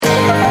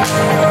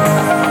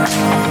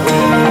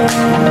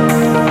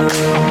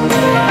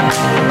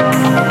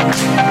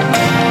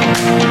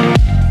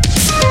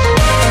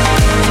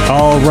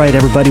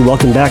everybody.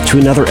 Welcome back to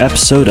another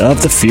episode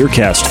of the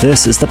Fearcast.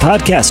 This is the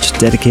podcast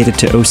dedicated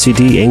to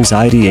OCD,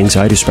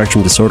 anxiety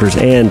spectrum disorders,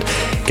 and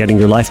getting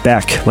your life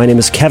back. My name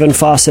is Kevin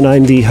Foss, and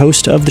I'm the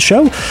host of the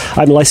show.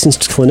 I'm a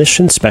licensed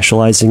clinician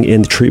specializing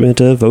in the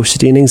treatment of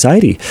OCD and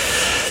anxiety.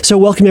 So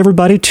welcome,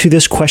 everybody, to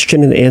this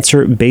question and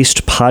answer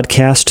based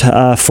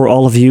podcast for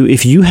all of you.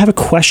 If you have a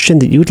question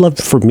that you'd love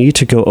for me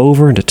to go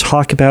over and to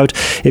talk about,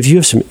 if you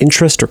have some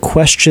interest or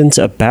questions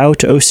about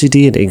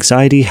OCD and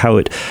anxiety, how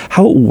it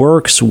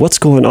works, what's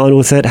going on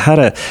with it, how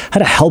to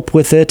help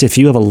with it. If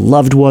you have a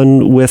loved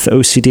one with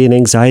OCD and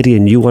anxiety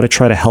and you want to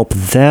try to help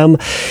them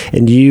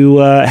and you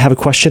have a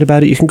question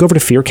about it, you can go over to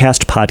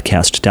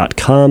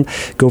fearcastpodcast.com,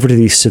 go over to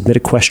the submit a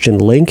question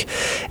link,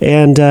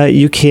 and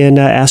you can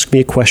ask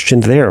me a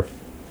question there.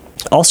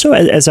 Also,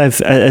 as I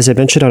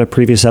mentioned on a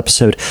previous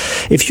episode,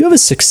 if you have a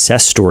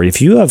success story,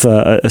 if you have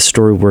a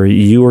story where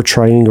you are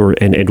trying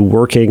and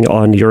working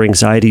on your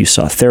anxiety, you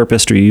saw a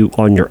therapist, or you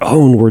on your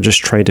own were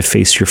just trying to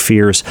face your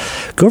fears,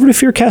 go over to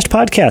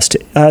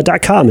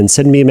fearcastpodcast.com and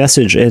send me a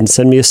message and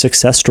send me a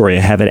success story.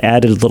 I have an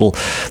added little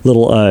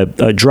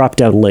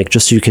drop-down link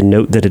just so you can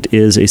note that it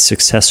is a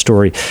success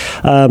story.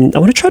 I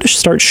want to try to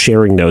start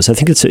sharing those. I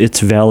think it's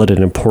valid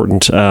and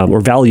important, or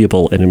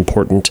valuable and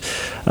important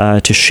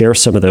to share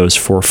some of those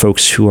for folks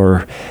who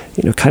are,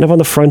 kind of on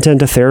the front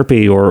end of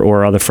therapy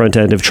or on the front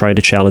end of trying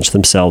to challenge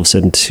themselves,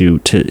 and to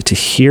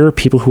hear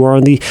people who are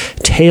on the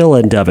tail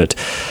end of it,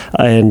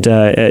 and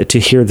to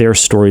hear their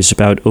stories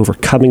about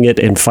overcoming it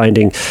and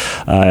finding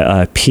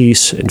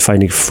peace and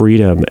finding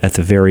freedom at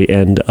the very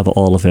end of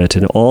all of it,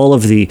 and all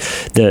of the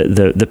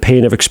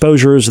pain of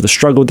exposures, the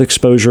struggle with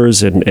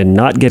exposures, and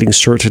not getting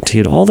certainty,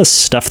 and all the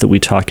stuff that we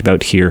talk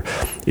about here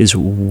is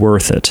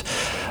worth it.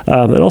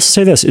 And also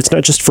say this, it's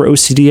not just for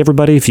OCD,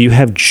 everybody. If you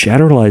have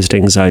generalized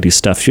anxiety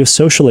stuff, if you have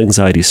social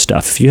anxiety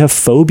stuff, if you have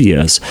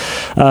phobias,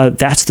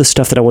 that's the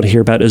stuff that I want to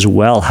hear about as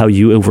well, how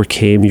you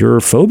overcame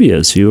your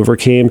phobias. You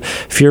overcame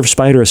fear of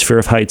spiders, fear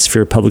of heights,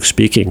 fear of public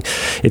speaking.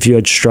 If you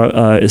had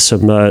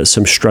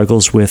some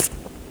struggles with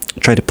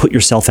trying to put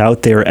yourself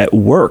out there at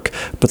work,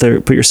 but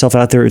put yourself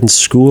out there in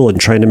school and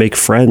trying to make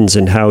friends,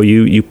 and how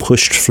you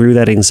pushed through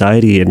that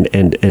anxiety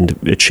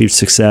and achieved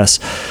success,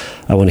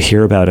 I want to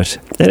hear about it.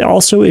 And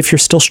also, if you're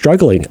still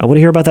struggling, I want to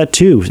hear about that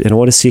too. And I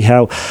want to see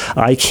how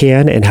I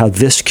can and how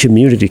this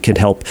community can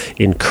help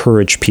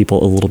encourage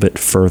people a little bit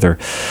further.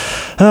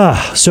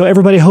 So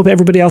everybody, I hope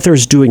everybody out there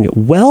is doing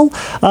well.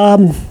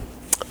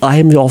 I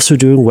am also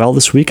doing well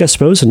this week, I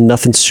suppose, and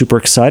nothing super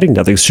exciting,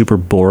 nothing super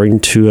boring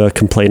to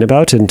complain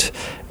about. And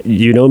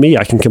you know me,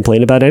 I can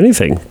complain about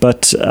anything.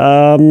 But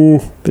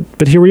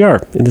here we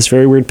are in this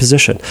very weird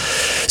position.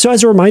 So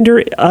as a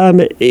reminder,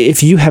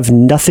 if you have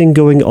nothing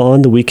going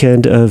on the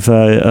weekend of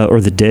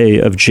or the day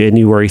of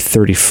July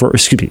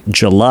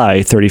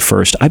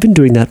 31st, I've been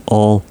doing that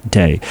all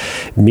day,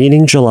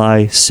 meaning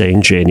July,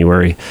 saying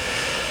January.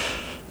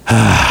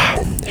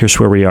 Here's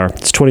where we are.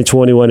 It's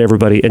 2021,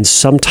 everybody. And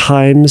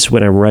sometimes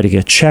when I'm writing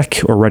a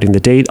check or writing the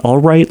date, I'll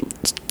write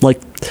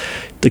like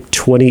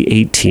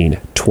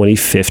 2018,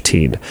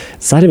 2015.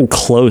 It's not even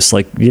close.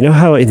 Like, you know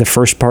how in the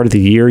first part of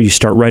the year, you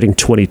start writing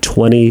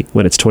 2020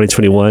 when it's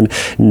 2021.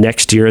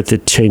 Next year at the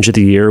change of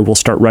the year, we'll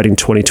start writing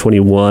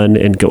 2021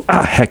 and go,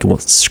 heck, and we'll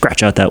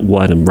scratch out that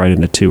one and write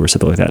in a 2 or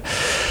something like that.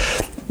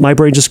 My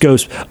brain just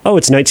goes,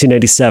 it's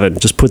 1997.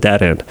 Just put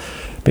that in.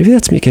 Maybe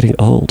that's me getting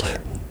old.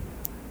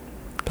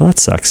 Well, that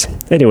sucks.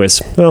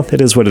 Anyways, well, it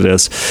is what it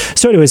is.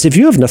 So anyways, if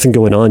you have nothing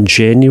going on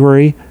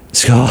January,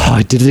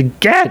 I did it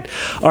again.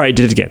 All right,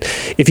 did it again.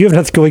 If you have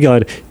nothing going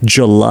on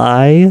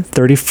July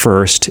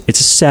 31st, it's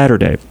a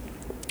Saturday,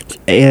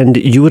 and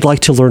you would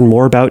like to learn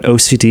more about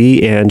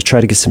OCD and try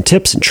to get some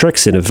tips and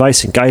tricks and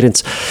advice and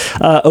guidance,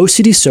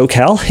 OCD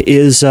SoCal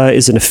is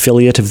an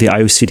affiliate of the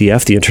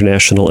IOCDF, the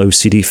International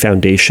OCD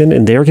Foundation,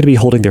 and they are going to be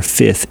holding their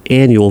 5th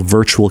annual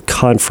virtual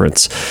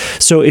conference.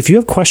 So if you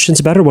have questions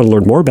about it or want to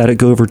learn more about it,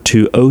 go over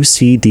to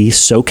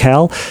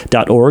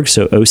ocdsocal.org,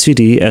 so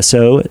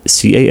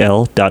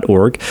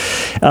ocdsocal.org,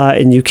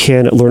 and you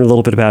can learn a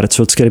little bit about it.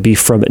 So it's going to be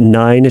from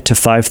 9 to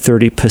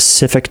 5:30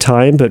 Pacific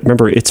time, but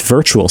remember, it's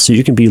virtual, so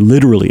you can be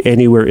literally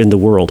anywhere in the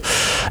world.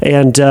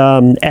 And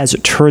as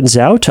it turns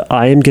out,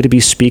 I am going to be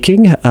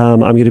speaking. I'm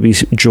going to be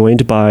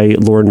joined by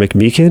Lauren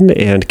McMeekin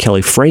and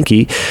Kelly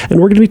Frankie, and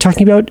we're going to be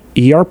talking about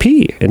ERP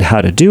and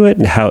how to do it,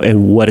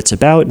 and what it's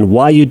about, and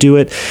why you do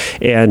it,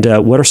 and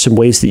what are some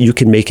ways that you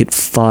can make it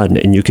fun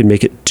and you can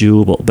make it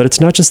doable. But it's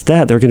not just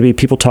that. There are going to be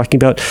people talking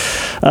about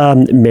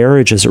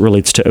marriage as it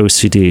relates to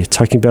OCD,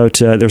 talking about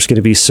there's going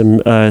to be some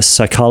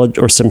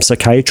psychology or some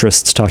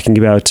psychiatrists talking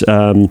about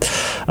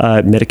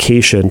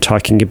medication,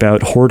 talking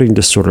about hoarding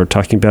disorder,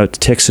 talking about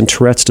tics and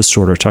Tourette's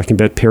disorder, talking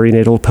about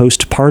perinatal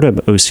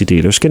postpartum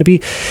OCD. There's going to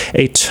be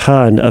a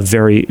ton of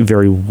very,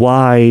 very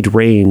wide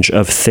range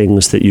of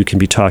things that you can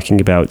be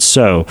talking about.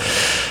 So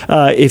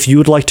if you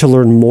would like to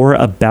learn more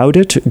about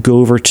it, go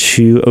over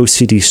to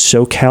OCD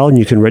SoCal and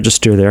you can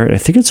register there. And I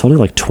think it's only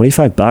like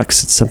 $25.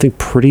 It's something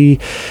pretty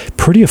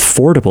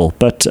affordable,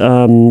 but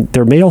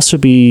there may also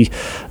be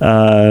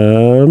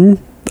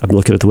I'm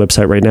looking at the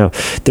website right now.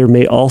 There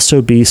may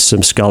also be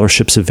some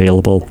scholarships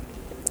available,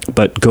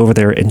 but go over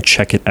there and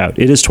check it out.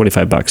 It is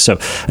 $25. So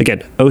again,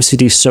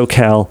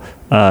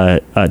 OCDSoCal.org,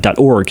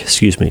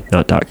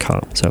 not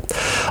 .com. So,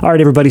 all right,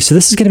 everybody. So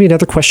this is going to be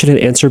another question and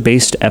answer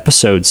based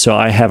episode. So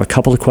I have a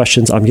couple of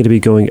questions I'm going to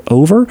be going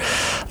over,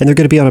 and they're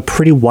going to be on a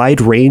pretty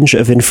wide range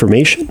of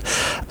information.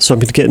 So I'm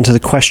going to get into the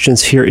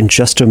questions here in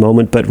just a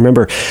moment. But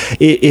remember,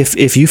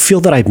 if you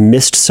feel that I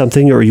missed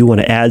something, or you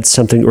want to add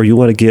something, or you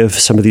want to give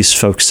some of these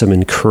folks some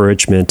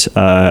encouragement,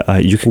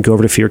 you can go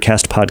over to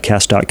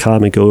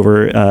fearcastpodcast.com and go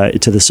over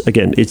to this.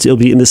 Again, it'll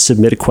be in the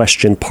submit a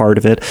question part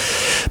of it,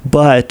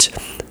 but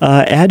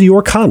add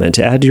your comment,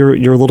 add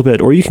your little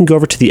bit, or you can go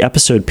over to the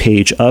episode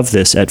page of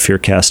this at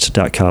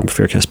fearcast.com,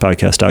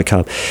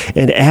 fearcastpodcast.com,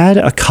 and add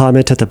a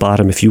comment at the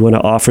bottom if you want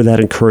to offer that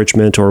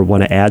encouragement or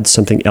want to add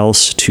something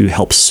else to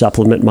help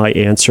supplement my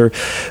answer.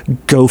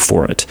 Go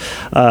for it,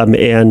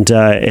 and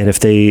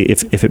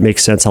if it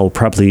makes sense, I'll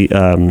probably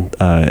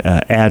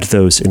add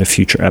those in a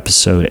future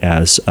episode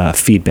as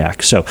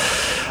feedback. So,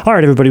 all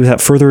right, everybody.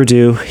 Without further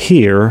ado,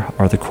 here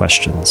are the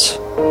questions.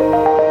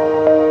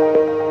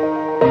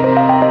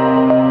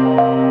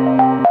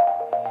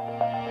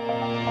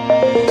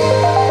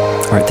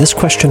 All right, this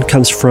question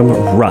comes from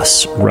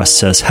Russ. Russ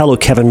says, "Hello,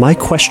 Kevin. My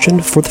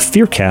question for the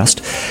Fearcast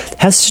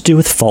has to do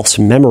with false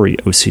memory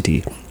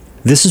OCD.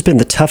 This has been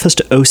the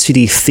toughest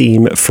OCD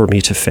theme for me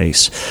to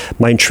face.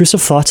 My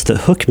intrusive thoughts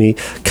that hook me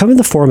come in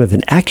the form of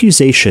an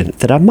accusation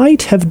that I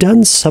might have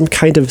done some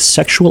kind of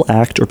sexual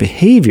act or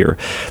behavior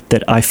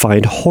that I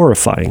find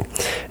horrifying."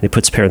 And he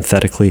puts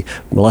parenthetically,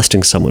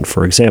 molesting someone,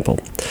 for example.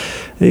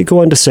 They go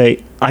on to say,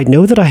 "I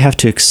know that I have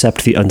to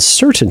accept the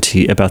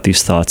uncertainty about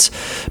these thoughts,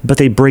 but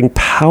they bring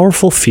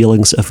powerful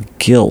feelings of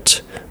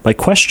guilt. My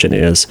question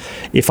is,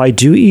 if I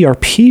do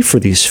ERP for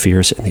these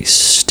fears and they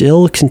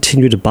still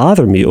continue to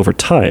bother me over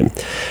time,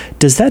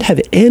 does that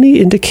have any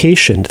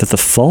indication that the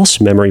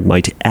false memory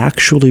might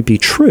actually be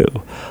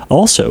true?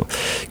 Also,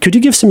 could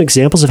you give some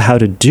examples of how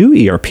to do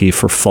ERP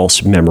for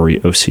false memory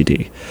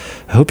OCD?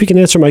 I hope you can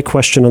answer my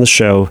question on the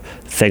show.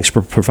 Thanks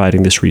for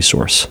providing this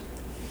resource."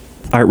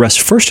 All right, Russ,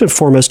 first and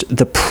foremost,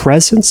 the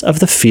presence of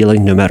the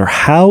feeling, no matter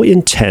how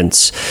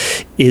intense,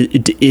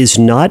 it is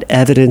not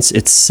evidence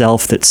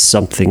itself that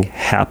something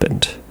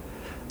happened.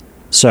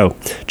 So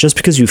just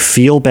because you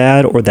feel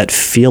bad or that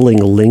feeling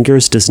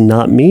lingers does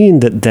not mean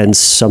that then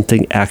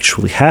something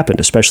actually happened,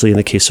 especially in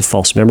the case of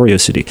false memory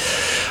OCD.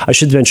 I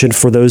should mention,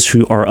 for those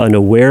who are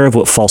unaware of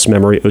what false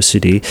memory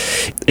OCD,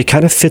 it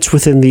kind of fits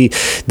within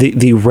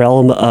the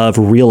realm of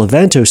real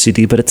event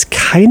OCD, but it's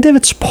kind of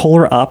its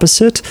polar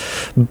opposite,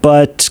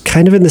 but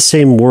kind of in the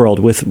same world.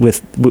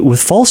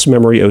 With false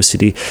memory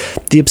OCD,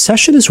 the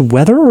obsession is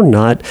whether or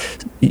not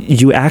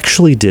you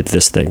actually did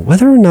this thing,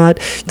 whether or not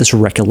this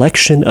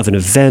recollection of an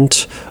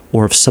event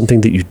or of something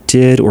that you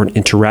did or an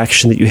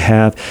interaction that you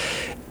have,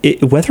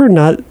 whether or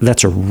not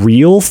that's a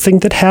real thing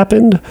that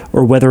happened,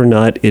 or whether or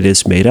not it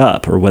is made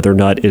up, or whether or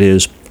not it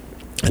is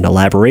an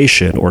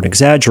elaboration or an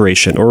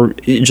exaggeration, or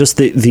just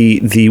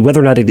the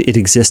whether or not it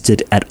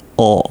existed at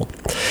all.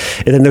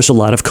 And then there's a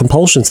lot of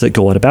compulsions that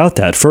go on about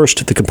that.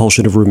 First, the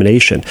compulsion of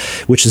rumination,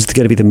 which is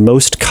going to be the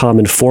most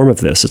common form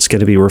of this. It's going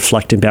to be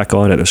reflecting back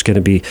on it. There's going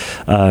to be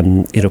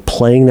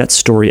playing that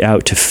story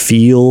out to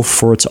feel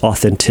for its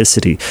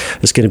authenticity.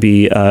 There's going to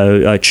be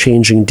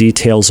changing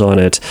details on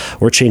it,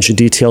 or changing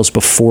details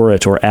before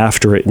it or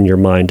after it in your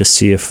mind to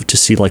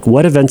see like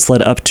what events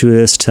led up to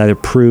this, to either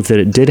prove that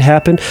it did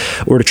happen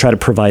or to try to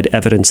provide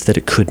evidence that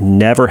it could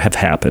never have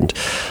happened,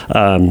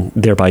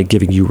 thereby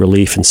giving you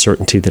relief and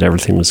certainty that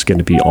everything was going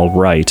to be all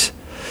right.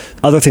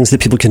 Other things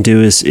that people can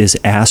do is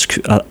ask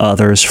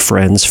others,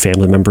 friends,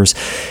 family members,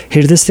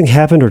 "Hey, did this thing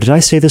happen, or did I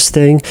say this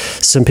thing?"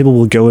 Some people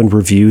will go and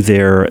review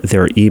their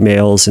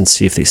emails and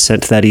see if they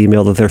sent that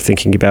email that they're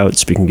thinking about.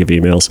 Speaking of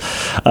emails,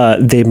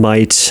 they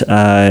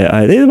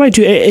might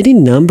do any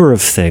number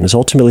of things,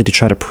 ultimately to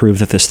try to prove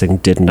that this thing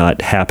did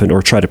not happen,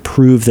 or try to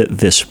prove that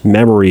this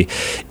memory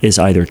is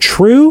either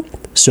true.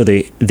 So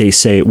they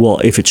say, well,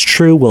 if it's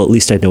true, well, at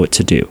least I know what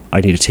to do. I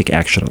need to take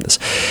action on this.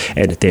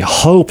 And they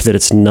hope that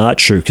it's not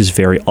true, because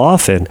very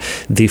often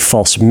the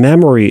false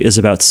memory is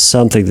about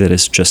something that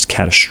is just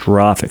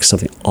catastrophic,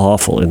 something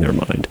awful in their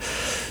mind.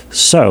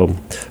 So,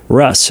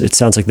 Russ, it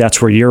sounds like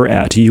that's where you're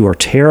at. You are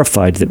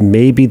terrified that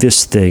maybe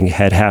this thing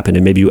had happened,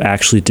 and maybe you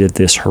actually did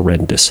this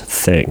horrendous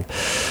thing.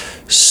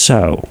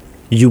 So,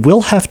 you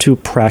will have to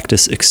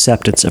practice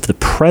acceptance of the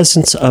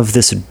presence of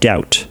this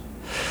doubt.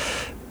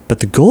 But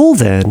the goal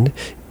then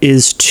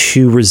is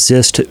to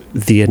resist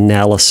the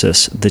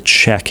analysis, the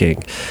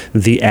checking,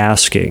 the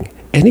asking.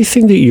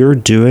 Anything that you're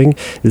doing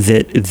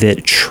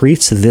that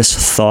treats this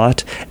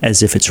thought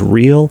as if it's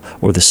real,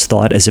 or this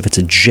thought as if it's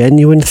a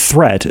genuine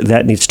threat,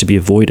 that needs to be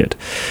avoided.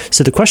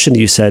 So the question that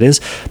you said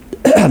is,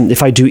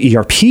 if I do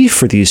ERP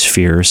for these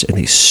fears and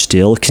they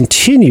still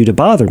continue to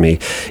bother me,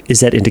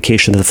 is that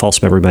indication that the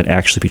false memory might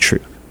actually be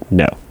true?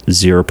 No,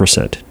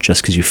 0%.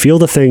 Just because you feel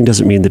the thing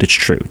doesn't mean that it's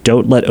true.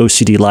 Don't let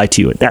OCD lie to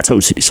you. That's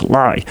OCD's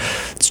lie.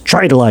 It's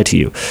trying to lie to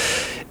you.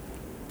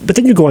 But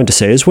then you go on to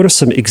say, what are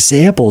some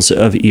examples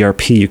of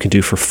ERP you can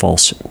do for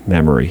false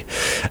memory?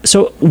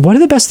 So one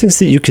of the best things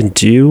that you can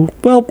do,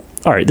 well,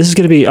 all right, this is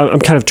going to be, I'm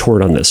kind of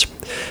torn on this.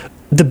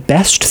 The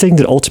best thing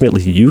that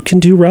ultimately you can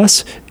do,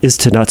 Russ, is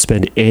to not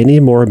spend any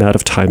more amount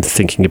of time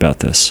thinking about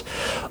this.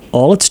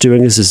 All it's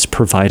doing is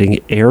providing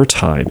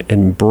airtime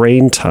and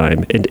brain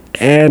time and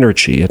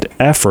energy and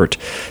effort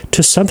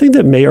to something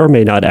that may or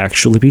may not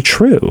actually be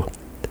true.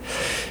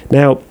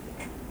 Now,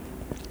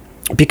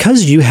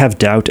 because you have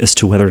doubt as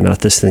to whether or not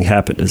this thing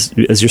happened,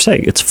 as you're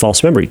saying, it's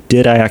false memory.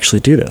 Did I actually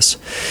do this?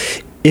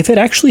 If it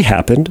actually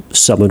happened,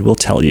 someone will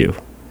tell you.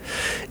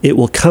 It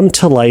will come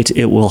to light.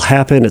 It will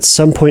happen at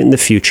some point in the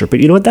future. But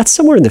you know what? That's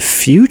somewhere in the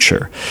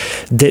future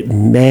that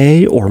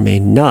may or may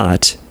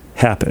not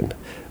happen.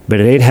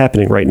 But it ain't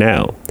happening right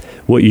now.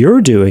 What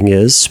you're doing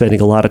is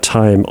spending a lot of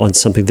time on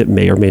something that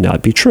may or may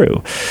not be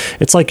true.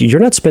 It's like you're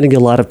not spending a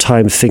lot of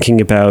time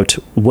thinking about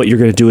what you're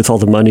going to do with all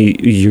the money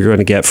you're going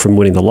to get from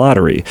winning the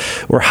lottery,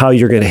 or how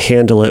you're going to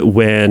handle it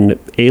when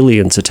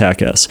aliens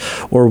attack us,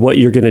 or what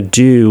you're going to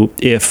do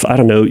if, I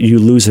don't know, you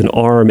lose an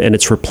arm and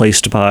it's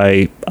replaced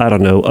by, I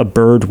don't know, a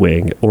bird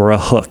wing or a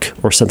hook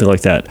or something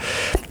like that.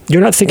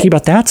 You're not thinking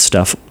about that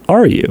stuff,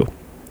 are you?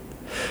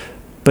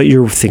 But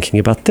you're thinking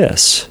about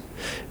this.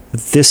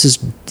 This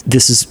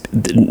is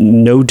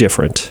no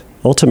different.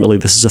 Ultimately,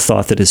 this is a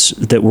thought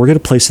that we're going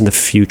to place in the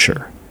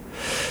future.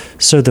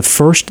 So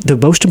the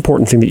most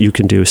important thing that you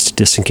can do is to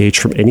disengage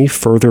from any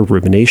further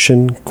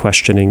rumination,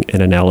 questioning,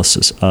 and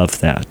analysis of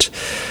that.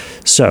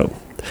 So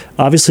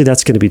obviously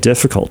that's going to be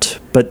difficult,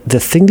 but the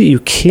thing that you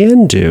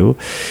can do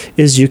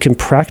is you can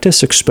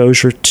practice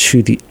exposure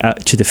to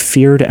the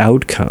feared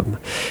outcome.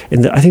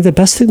 And I think the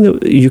best thing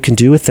that you can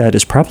do with that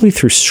is probably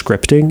through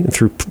scripting,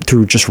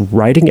 through just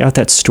writing out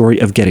that story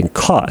of getting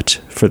caught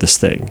for this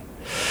thing.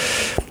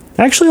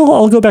 Actually,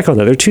 I'll go back on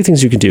that. There are two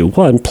things you can do.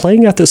 One,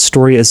 playing out this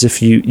story as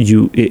if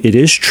it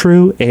is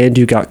true and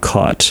you got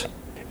caught.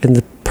 And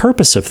the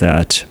purpose of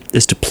that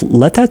is to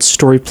let that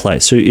story play.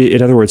 So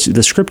in other words,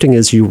 the scripting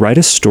is you write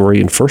a story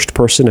in first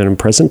person and in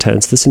present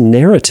tense, this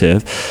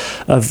narrative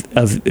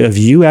of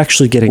you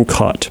actually getting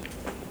caught.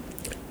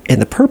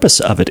 And the purpose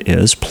of it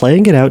is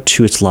playing it out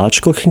to its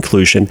logical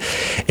conclusion.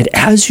 And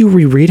as you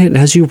reread it and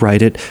as you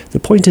write it, the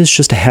point is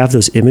just to have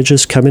those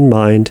images come in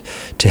mind,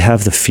 to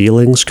have the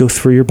feelings go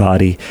through your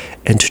body,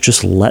 and to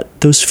just let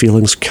those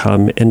feelings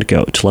come and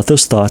go, to let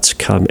those thoughts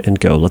come and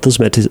go, let those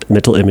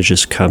mental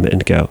images come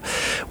and go,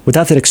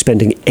 without then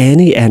expending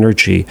any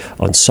energy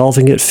on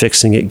solving it,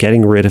 fixing it,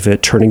 getting rid of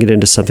it, turning it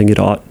into something it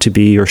ought to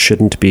be or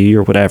shouldn't be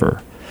or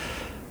whatever.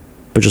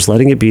 But just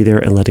letting it be there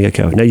and letting it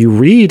go. Now, you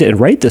read and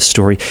write this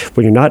story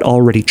when you're not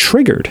already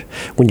triggered.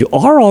 When you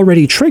are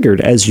already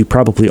triggered, as you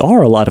probably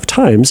are a lot of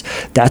times,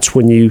 that's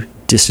when you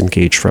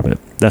disengage from it.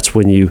 That's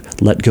when you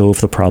let go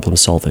of the problem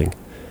solving.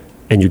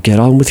 And you get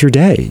on with your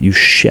day. You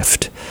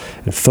shift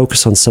and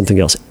focus on something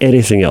else,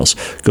 anything else.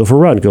 Go for a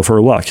run, go for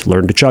a walk,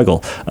 learn to juggle,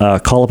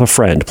 call up a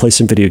friend, play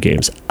some video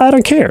games. I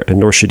don't care, and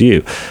nor should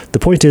you. The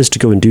point is to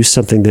go and do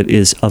something that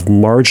is of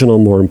marginal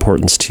more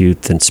importance to you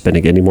than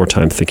spending any more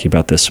time thinking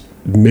about this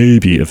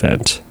maybe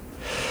event.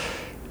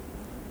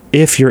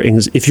 If you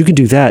can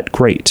do that,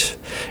 great.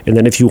 And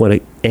then if you want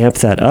to amp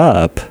that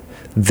up,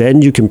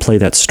 then you can play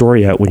that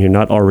story out when you're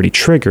not already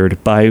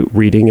triggered by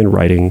reading and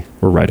writing,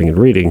 or writing and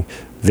reading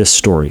this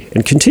story,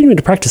 and continuing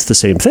to practice the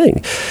same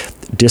thing.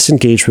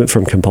 Disengagement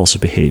from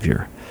compulsive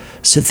behavior.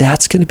 So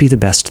that's going to be the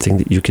best thing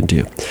that you can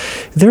do.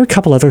 There are a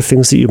couple other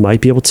things that you might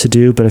be able to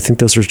do, but I think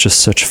those are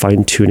just such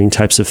fine-tuning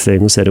types of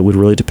things that it would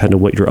really depend on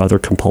what your other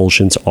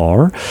compulsions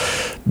are.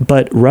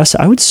 But Russ,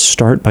 I would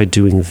start by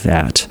doing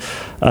that.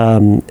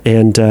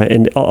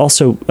 And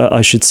also,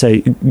 I should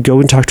say, go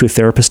and talk to a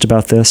therapist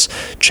about this.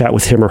 Chat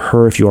with him or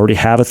her. If you already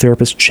have a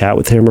therapist, chat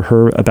with him or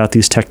her about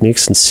these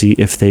techniques and see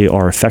if they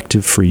are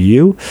effective for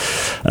you.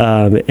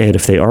 And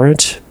if they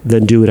aren't,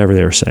 then do whatever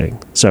they're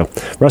saying. So,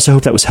 Russ, I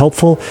hope that was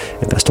helpful,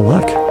 and best of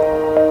luck.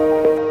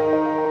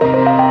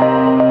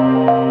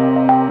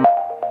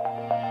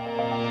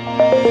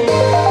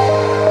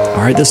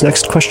 All right, this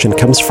next question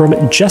comes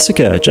from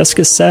Jessica.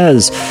 Jessica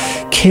says,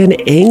 can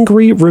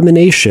angry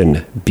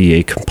rumination be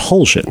a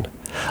compulsion?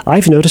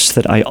 I've noticed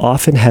that I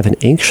often have an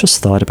anxious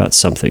thought about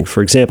something.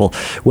 For example,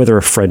 whether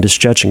a friend is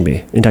judging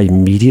me, and I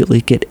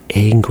immediately get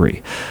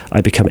angry. I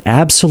become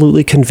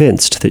absolutely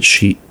convinced that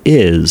she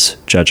is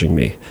judging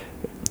me,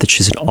 that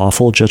she's an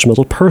awful,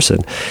 judgmental person,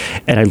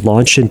 and I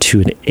launch into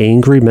an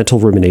angry mental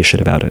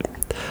rumination about it.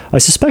 I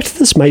suspect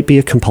this might be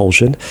a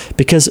compulsion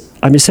because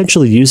I'm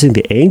essentially using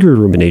the angry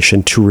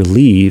rumination to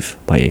relieve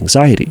my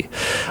anxiety.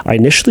 I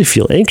initially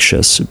feel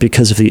anxious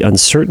because of the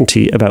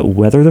uncertainty about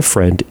whether the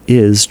friend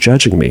is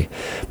judging me.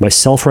 My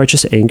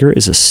self-righteous anger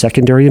is a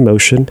secondary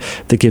emotion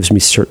that gives me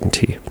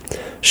certainty.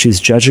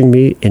 She's judging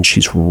me and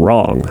she's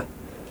wrong.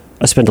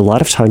 I spend a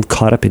lot of time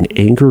caught up in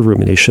angry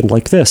rumination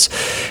like this,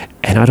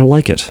 and I don't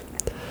like it.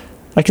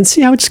 I can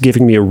see how it's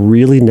giving me a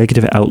really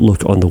negative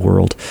outlook on the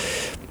world.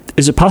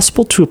 Is it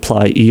possible to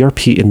apply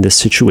ERP in this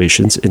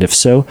situations, and if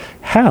so,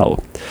 how?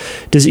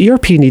 Does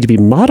ERP need to be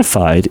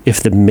modified if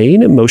the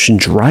main emotion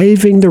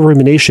driving the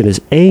rumination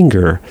is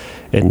anger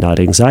and not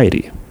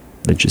anxiety?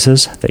 Then she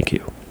says, thank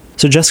you.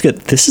 So Jessica,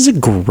 this is a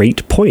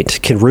great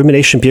point. Can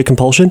rumination be a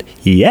compulsion?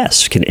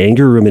 Yes. Can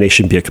anger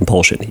rumination be a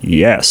compulsion?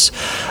 Yes.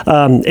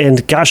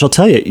 And gosh, I'll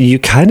tell you, you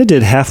kind of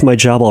did half my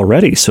job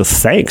already. So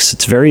thanks.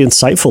 It's very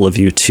insightful of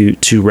you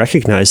to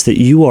recognize that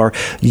you are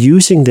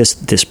using this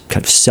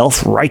kind of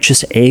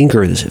self-righteous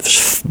anger,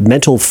 this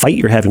mental fight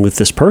you're having with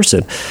this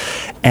person,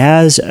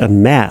 as a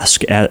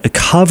mask, a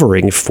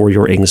covering for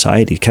your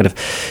anxiety. Kind of,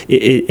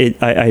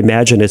 I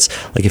imagine it's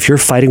like if you're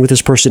fighting with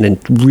this person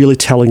and really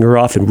telling her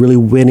off and really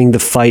winning the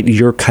fight,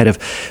 you're kind of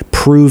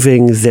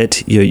proving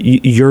that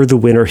you're the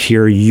winner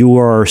here. You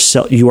are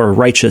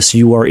righteous.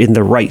 You are in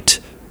the right.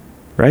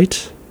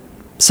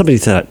 Something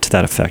to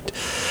that effect.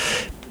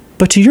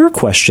 But to your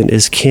question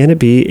is, can it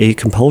be a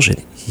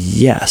compulsion?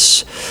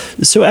 Yes.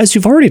 So as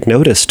you've already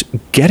noticed,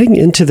 getting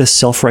into this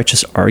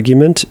self-righteous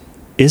argument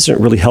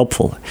isn't really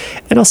helpful.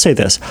 And I'll say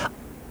this,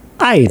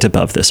 I ain't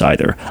above this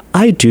either.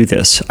 I do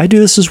this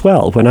as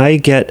well. When I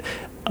get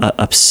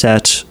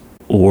upset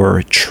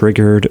or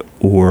triggered,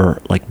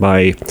 or like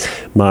my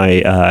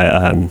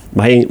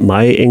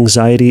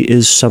anxiety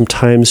is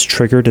sometimes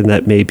triggered, and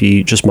that may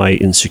be just my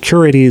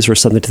insecurities or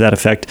something to that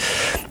effect,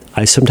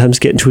 I sometimes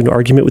get into an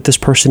argument with this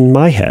person in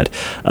my head.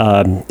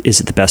 Is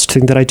it the best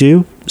thing that I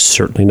do?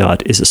 Certainly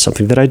not. Is it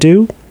something that I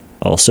do?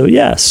 Also,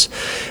 yes.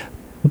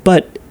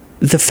 But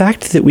the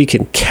fact that we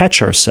can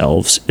catch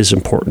ourselves is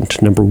important.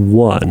 Number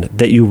one,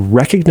 that you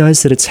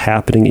recognize that it's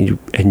happening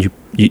and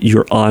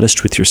you're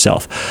honest with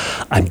yourself.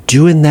 I'm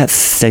doing that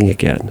thing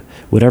again,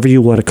 whatever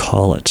you want to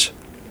call it.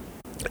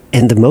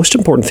 And the most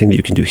important thing that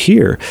you can do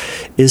here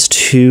is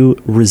to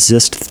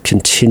resist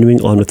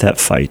continuing on with that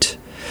fight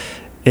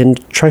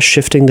and try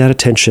shifting that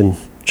attention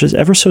just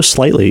ever so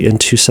slightly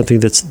into something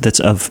that's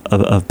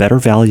of better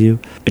value,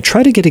 and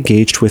try to get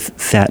engaged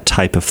with that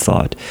type of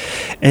thought.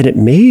 And it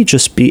may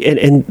just be,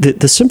 and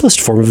the simplest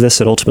form of this,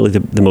 and ultimately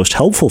the most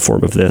helpful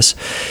form of this,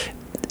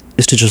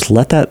 is to just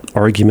let that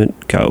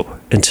argument go,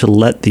 and to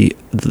let the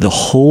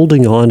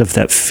holding on of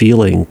that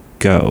feeling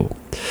go.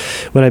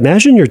 What I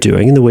imagine you're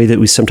doing, in the way that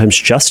we sometimes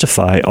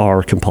justify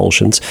our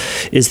compulsions,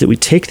 is that we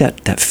take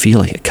that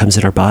feeling, it comes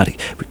in our body,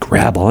 we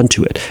grab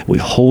onto it, we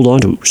hold on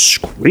to it, we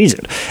squeeze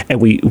it,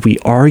 and we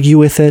argue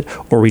with it,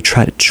 or we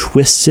try to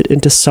twist it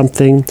into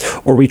something,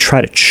 or we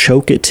try to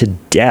choke it to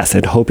death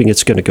and hoping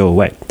it's going to go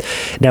away.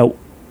 Now,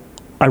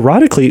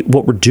 ironically,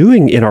 what we're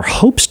doing in our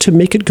hopes to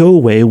make it go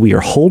away, we are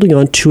holding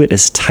on to it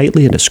as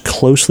tightly and as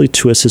closely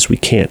to us as we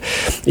can.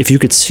 If you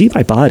could see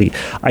my body,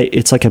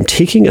 it's like I'm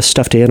taking a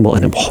stuffed animal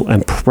and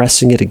I'm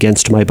pressing it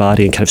against my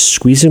body and kind of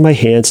squeezing my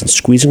hands and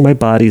squeezing my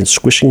body and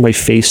squishing my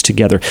face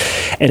together.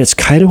 And it's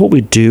kind of what we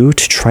do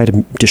to try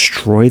to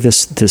destroy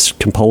this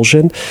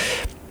compulsion.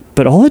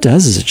 But all it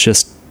does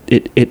is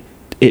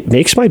it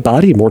makes my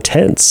body more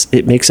tense.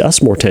 It makes us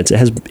more tense.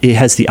 It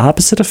has the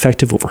opposite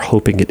effect of what we're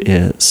hoping it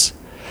is.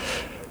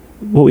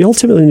 What we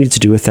ultimately need to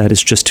do with that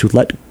is just to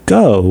let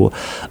go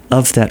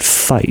of that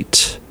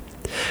fight.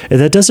 And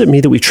that doesn't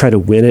mean that we try to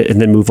win it and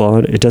then move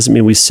on. It doesn't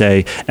mean we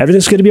say,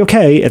 everything's going to be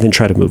okay, and then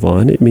try to move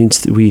on. It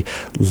means that we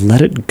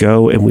let it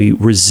go and we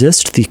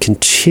resist the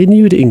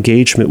continued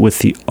engagement with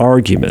the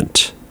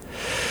argument.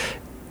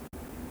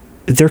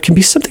 There can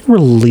be something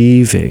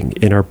relieving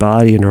in our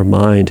body and our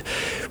mind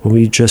when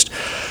we just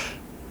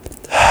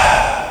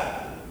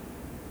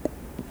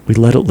we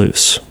let it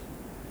loose.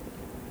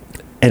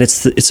 And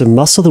it's a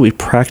muscle that we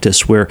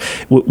practice where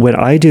when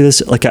I do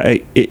this, like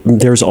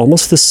there's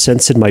almost this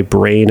sense in my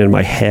brain and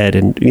my head,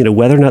 and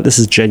whether or not this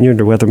is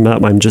genuine or whether or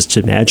not I'm just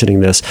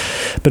imagining this,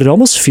 but it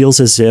almost feels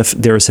as if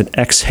there's an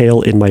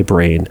exhale in my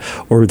brain,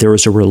 or there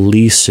is a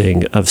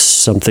releasing of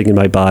something in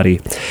my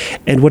body.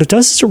 And what it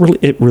does is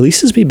it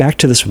releases me back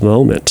to this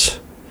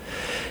moment.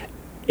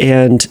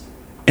 And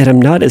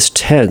I'm not as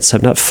tense.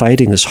 I'm not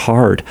fighting as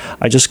hard.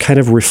 I just kind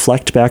of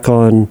reflect back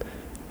on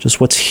just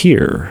what's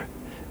here,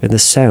 and the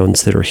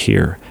sounds that are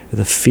here, and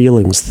the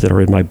feelings that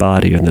are in my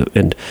body,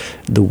 and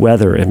the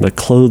weather, and the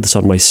clothes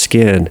on my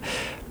skin,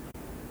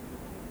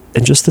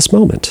 and just this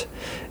moment.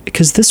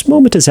 Because this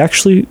moment is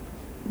actually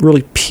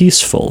really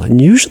peaceful,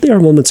 and usually our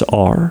moments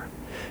are.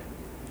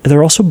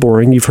 They're also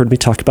boring, you've heard me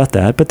talk about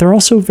that, but they're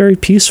also very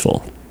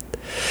peaceful.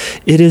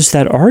 It is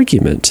that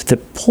argument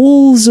that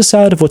pulls us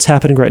out of what's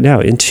happening right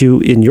now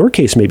into, in your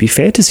case, maybe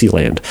fantasy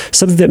land,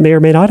 something that may or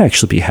may not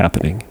actually be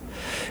happening.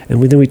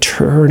 And then we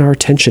turn our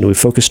attention, we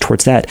focus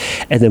towards that.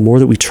 And the more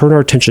that we turn our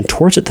attention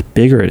towards it, the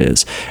bigger it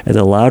is, and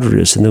the louder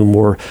it is, and the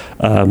more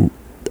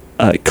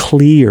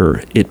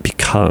clear it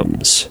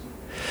becomes.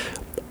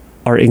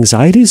 Our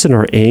anxieties and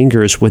our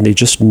angers, when they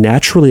just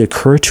naturally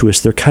occur to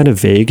us, they're kind of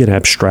vague and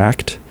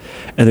abstract,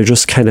 and they're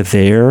just kind of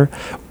there.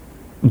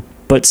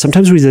 But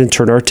sometimes we then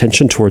turn our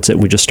attention towards it,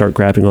 and we just start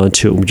grabbing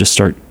onto it, and we just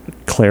start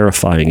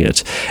clarifying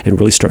it, and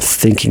really start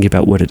thinking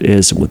about what it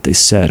is, and what they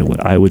said, and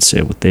what I would say,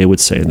 and what they would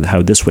say, and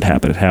how this would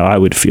happen, and how I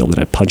would feel that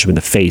I'd punch them in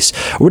the face,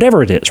 or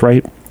whatever it is,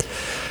 right?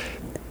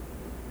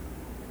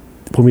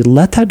 when we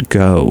let that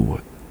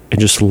go and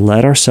just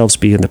let ourselves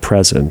be in the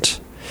present,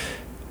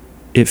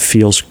 it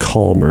feels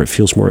calmer, it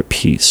feels more at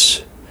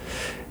peace.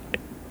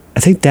 I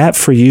think that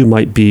for you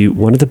might be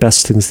one of the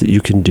best things that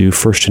you can do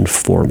first and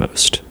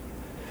foremost.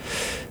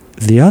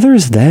 The other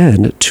is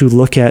then to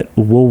look at,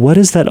 well, what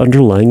is that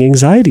underlying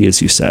anxiety,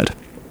 as you said?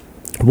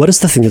 What is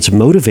the thing that's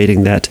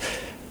motivating that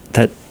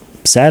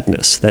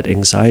sadness, that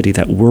anxiety,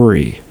 that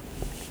worry?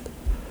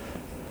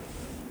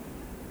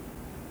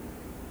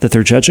 That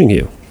they're judging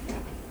you,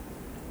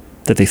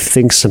 that they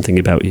think something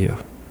about you.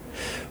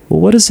 Well,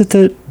 what is it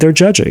that they're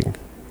judging?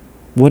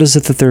 What is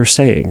it that they're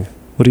saying?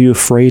 What are you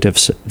afraid of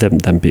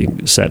them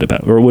being said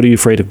about? Or what are you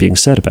afraid of being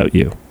said about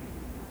you?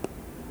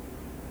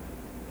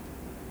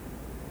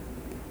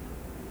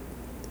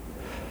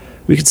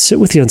 We can sit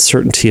with the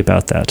uncertainty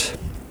about that.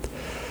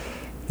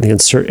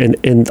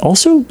 And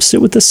also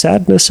sit with the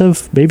sadness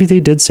of maybe they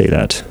did say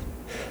that.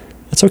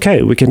 That's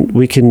okay. We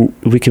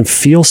can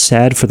feel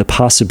sad for the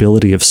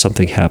possibility of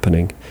something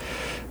happening.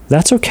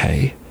 That's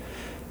okay.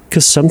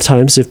 Because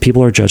sometimes if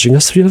people are judging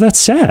us, that's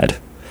sad.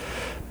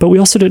 But we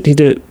also don't need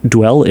to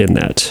dwell in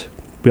that.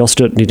 We also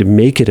don't need to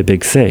make it a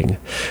big thing.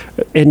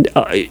 And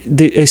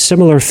a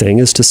similar thing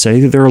is to say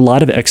that there are a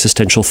lot of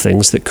existential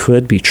things that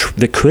could be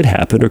that could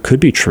happen or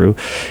could be true,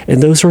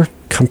 and those are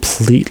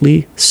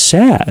completely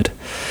sad.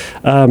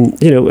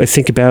 You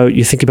think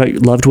about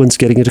loved ones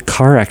getting into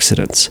car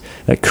accidents.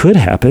 That could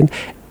happen,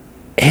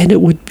 and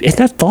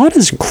that thought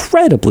is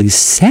incredibly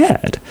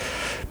sad.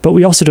 But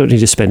we also don't need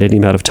to spend any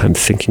amount of time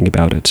thinking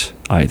about it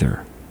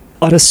either.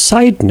 On a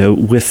side note,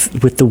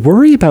 with the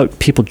worry about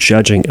people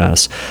judging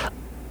us,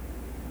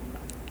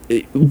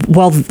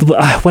 while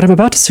what I'm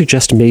about to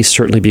suggest may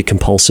certainly be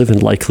compulsive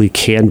and likely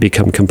can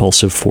become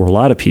compulsive for a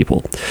lot of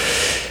people,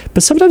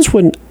 but sometimes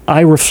when I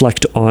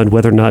reflect on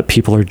whether or not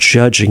people are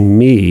judging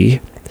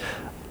me,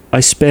 I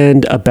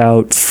spend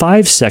about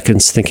 5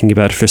 seconds thinking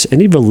about if there's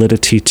any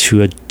validity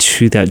to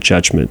that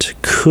judgment.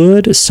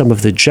 Could some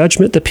of the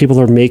judgment that people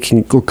are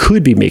making or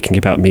could be making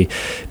about me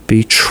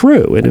be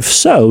true? And if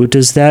so,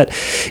 is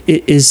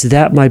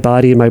that my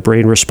body and my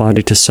brain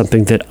responding to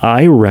something that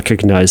I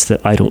recognize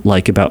that I don't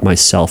like about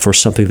myself, or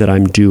something that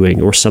I'm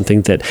doing, or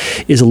something that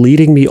is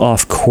leading me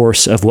off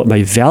course of what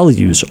my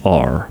values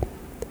are?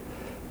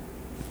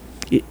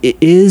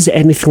 Is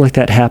anything like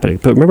that happening?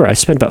 But remember, I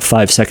spent about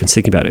 5 seconds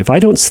thinking about it. If I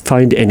don't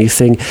find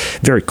anything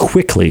very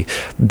quickly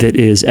that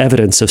is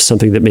evidence of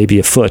something that may be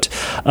afoot,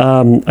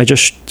 I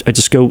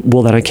just go,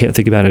 well, then I can't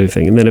think about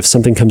anything. And then if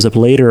something comes up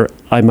later,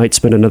 I might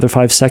spend another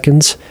 5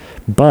 seconds.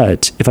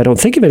 But if I don't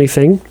think of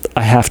anything,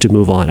 I have to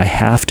move on. I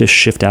have to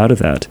shift out of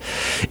that.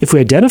 If we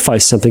identify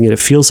something and it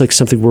feels like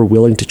something we're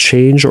willing to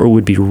change or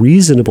would be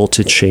reasonable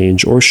to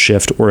change or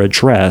shift or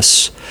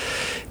address,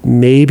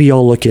 maybe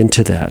I'll look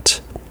into that.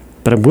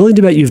 But I'm willing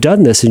to bet you've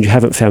done this and you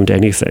haven't found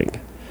anything.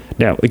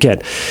 Now,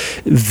 again,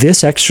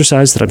 this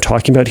exercise that I'm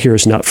talking about here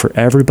is not for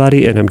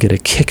everybody, and I'm going to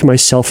kick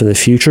myself in the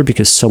future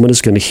because someone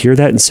is going to hear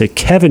that and say,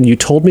 Kevin, you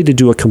told me to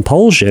do a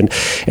compulsion,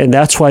 and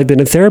that's why I've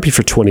been in therapy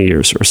for 20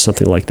 years or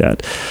something like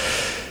that.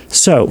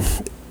 So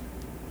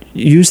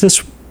use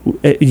this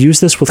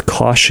with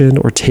caution,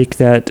 or take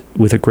that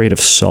with a grain of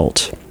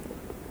salt.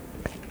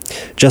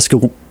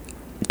 Jessica,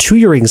 to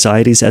your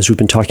anxieties, as we've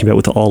been talking about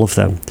with all of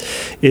them,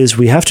 is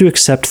we have to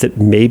accept that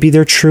maybe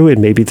they're true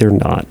and maybe they're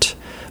not.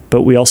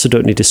 But we also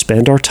don't need to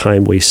spend our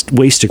time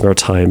wasting our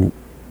time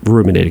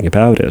ruminating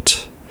about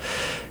it.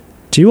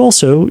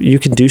 You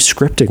can do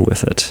scripting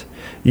with it.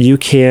 You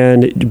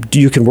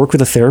can work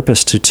with a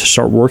therapist to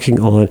start working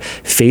on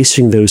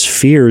facing those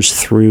fears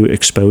through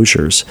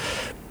exposures.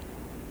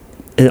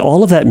 And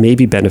all of that may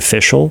be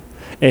beneficial.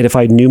 And if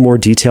I knew more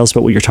details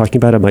about what you're talking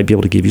about, I might be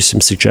able to give you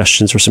some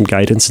suggestions or some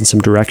guidance and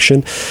some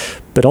direction.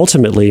 But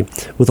ultimately,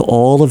 with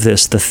all of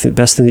this, the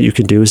best thing that you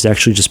can do is to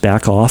actually just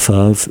back off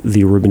of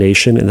the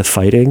rumination and the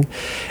fighting,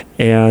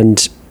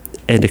 and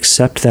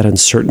accept that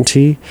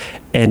uncertainty,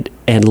 and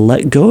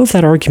let go of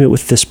that argument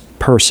with this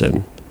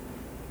person.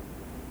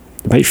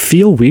 It might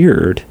feel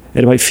weird,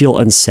 and it might feel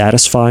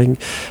unsatisfying.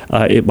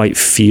 It might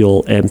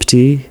feel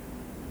empty.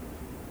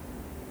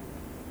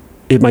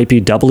 It might be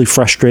doubly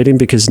frustrating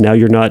because now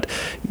you're not,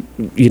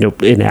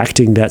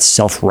 enacting that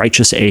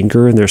self-righteous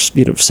anger, and there's,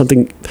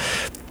 something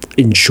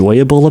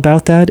enjoyable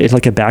about that in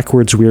like a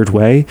backwards, weird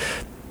way.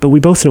 But we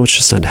both know it's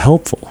just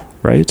unhelpful,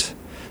 right?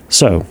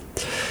 So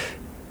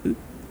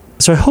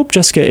I hope,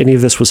 Jessica, any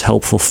of this was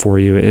helpful for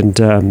you. And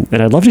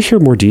I'd love to hear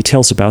more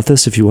details about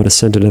this if you want to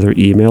send another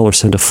email or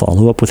send a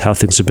follow-up with how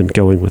things have been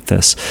going with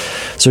this.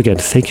 So again,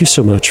 thank you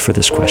so much for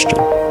this question.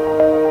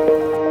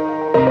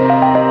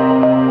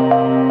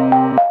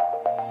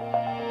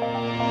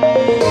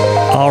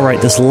 All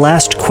right, this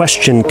last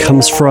question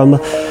comes from,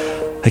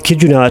 I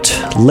kid you not,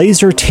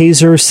 Laser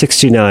Taser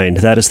 69.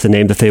 That is the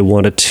name that they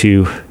wanted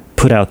to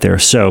put out there.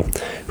 So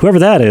whoever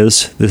that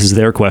is, this is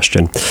their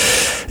question.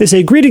 They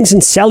say, greetings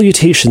and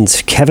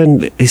salutations,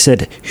 Kevin. They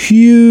said,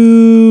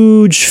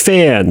 huge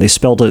fan. They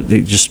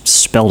just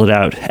spelled it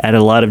out, added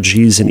a lot of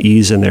G's and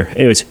E's in there.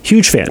 Anyways,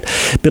 huge fan.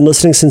 Been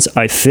listening since,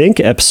 I think,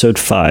 episode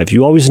 5.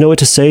 You always know what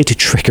to say to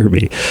trigger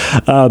me.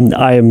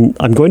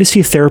 I'm going to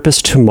see a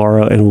therapist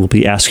tomorrow and we'll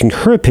be asking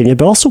her opinion,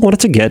 but also wanted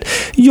to get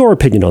your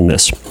opinion on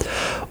this.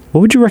 What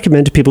would you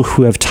recommend to people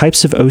who have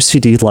types of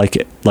OCD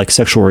like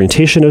sexual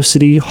orientation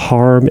OCD,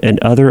 harm, and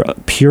other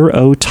pure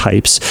O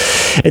types,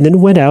 and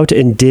then went out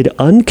and did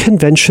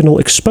unconventional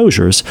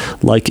exposures,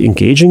 like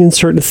engaging in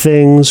certain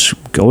things,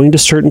 going to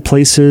certain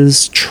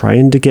places,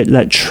 trying to get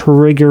that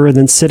trigger and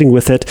then sitting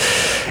with it,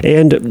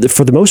 and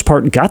for the most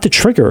part got the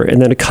trigger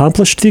and then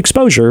accomplished the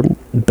exposure,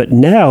 but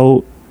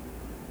now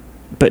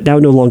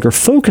no longer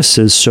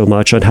focuses so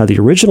much on how the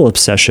original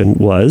obsession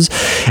was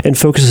and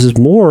focuses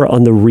more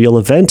on the real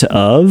event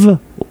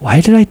of, why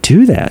did I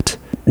do that?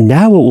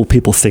 Now what will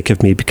people think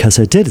of me because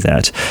I did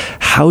that?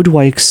 How do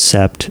I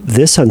accept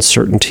this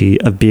uncertainty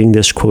of being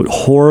this, quote,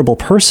 horrible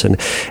person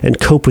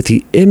and cope with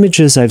the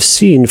images I've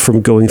seen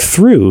from going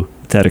through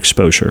that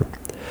exposure?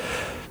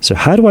 So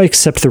how do I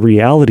accept the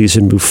realities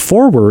and move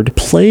forward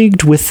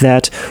plagued with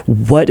that,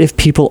 what if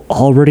people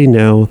already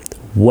know?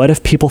 What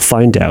if people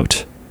find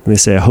out? And they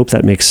say, I hope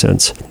that makes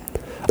sense.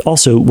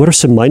 Also, what are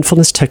some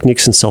mindfulness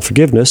techniques in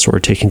self-forgiveness or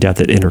taking down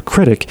that inner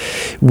critic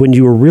when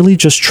you are really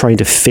just trying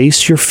to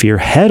face your fear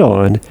head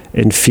on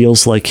and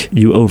feels like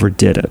you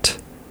overdid it?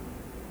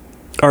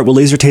 All right, well,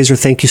 Laser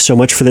Taser, thank you so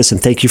much for this,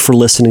 and thank you for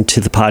listening to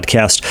the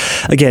podcast.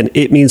 Again,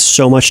 it means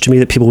so much to me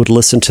that people would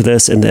listen to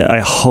this, and that I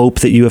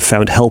hope that you have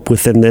found help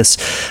within this.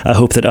 I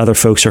hope that other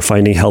folks are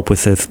finding help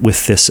with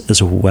this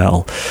as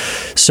well.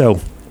 So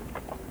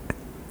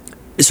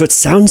it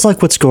sounds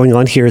like what's going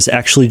on here is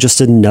actually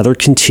just another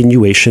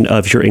continuation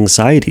of your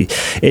anxiety.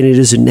 And it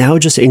is now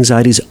just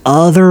anxiety's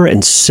other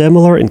and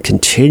similar and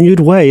continued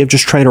way of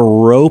just trying to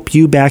rope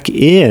you back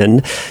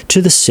in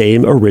to the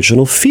same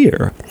original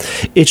fear.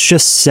 It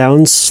just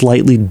sounds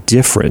slightly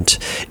different.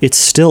 It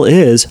still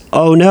is,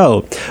 oh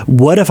no,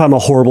 what if I'm a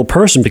horrible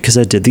person because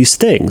I did these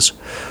things?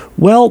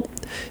 Well,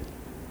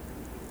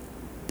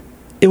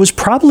 it was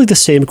probably the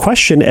same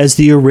question as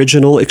the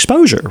original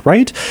exposure,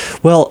 right?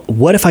 Well,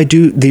 what if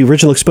the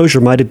original exposure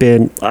might have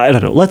been, I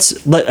don't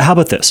know, how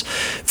about this?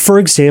 For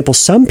example,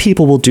 some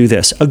people will do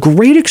this. A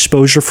great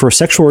exposure for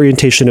sexual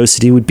orientation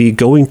OCD would be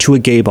going to a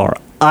gay bar.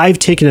 I've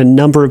taken a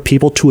number of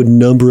people to a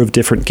number of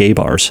different gay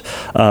bars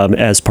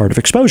as part of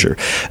exposure.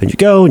 And you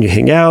go and you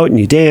hang out and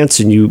you dance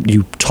and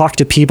you talk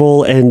to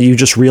people and you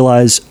just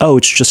realize, oh,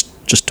 it's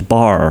just a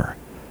bar.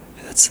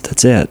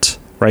 That's it.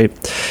 Right?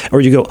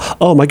 Or you go,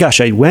 oh my gosh,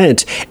 I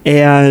went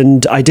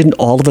and I didn't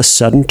all of a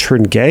sudden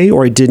turn gay,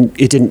 or it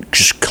didn't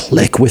just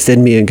click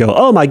within me and go,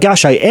 oh my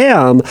gosh, I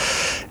am.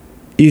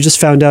 You just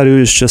found out it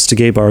was just a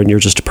gay bar and you're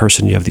just a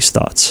person. You have these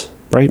thoughts,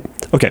 right?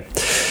 Okay.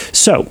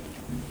 So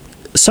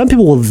some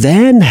people will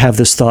then have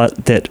this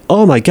thought that,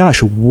 oh my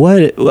gosh,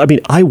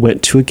 I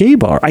went to a gay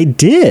bar. I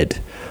did.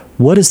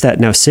 What does that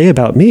now say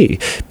about me?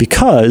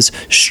 Because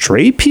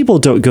straight people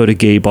don't go to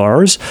gay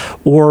bars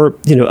or,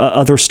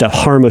 other stuff,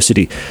 harm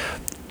OCD.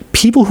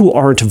 People who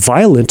aren't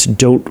violent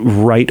don't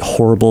write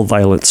horrible,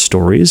 violent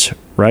stories,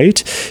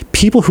 right?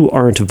 People who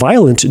aren't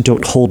violent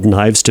don't hold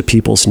knives to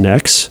people's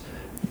necks.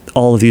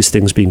 All of these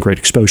things being great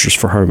exposures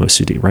for harm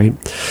OCD, right?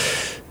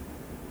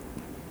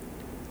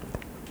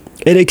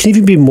 And it can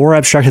even be more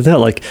abstract than that.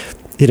 Like,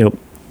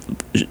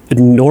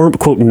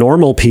 quote,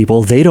 normal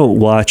people, they don't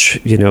watch,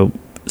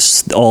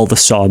 all the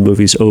Saw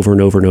movies over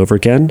and over and over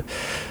again.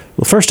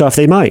 Well, first off,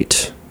 they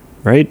might.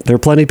 Right? There are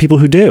plenty of people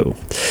who do.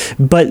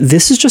 But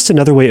this is just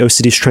another way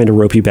OCD is trying to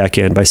rope you back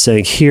in by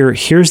saying,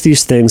 here's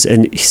these things,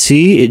 and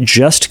see, it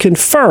just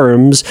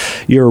confirms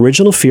your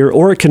original fear,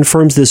 or it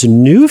confirms this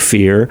new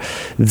fear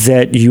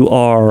that you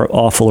are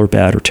awful or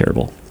bad or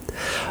terrible.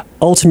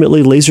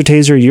 Ultimately, Laser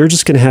Taser, you're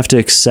just going to have to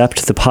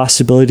accept the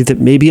possibility that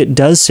maybe it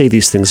does say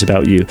these things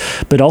about you,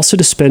 but also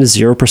to spend a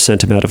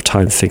 0% amount of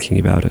time thinking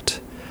about it.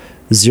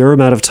 Zero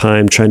amount of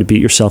time trying to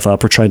beat yourself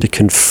up or trying to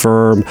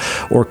confirm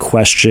or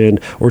question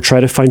or try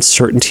to find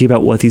certainty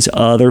about what these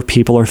other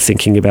people are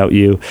thinking about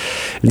you.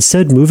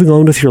 Instead, moving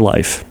on with your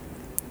life.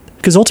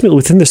 Because ultimately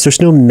within this, there's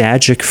no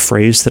magic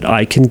phrase that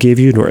I can give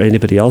you nor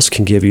anybody else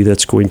can give you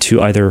that's going to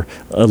either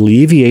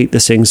alleviate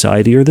this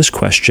anxiety or this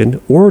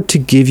question, or to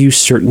give you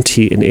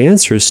certainty and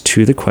answers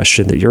to the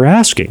question that you're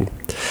asking.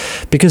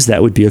 Because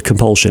that would be a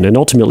compulsion, and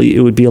ultimately it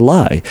would be a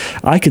lie.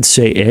 I could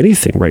say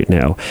anything right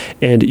now,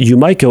 and you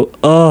might go,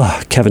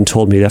 oh, Kevin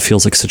told me, that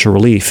feels like such a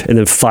relief. And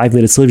then 5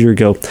 minutes later you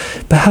go,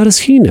 but how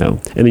does he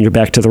know? And then you're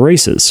back to the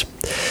races.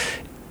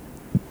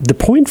 The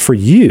point for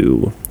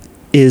you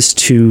is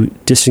to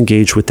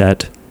disengage with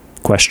that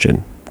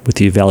question, with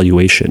the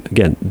evaluation.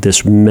 Again,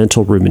 this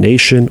mental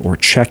rumination or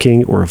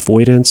checking or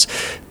avoidance,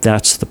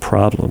 that's the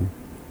problem.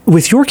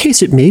 With your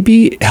case, it may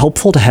be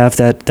helpful to have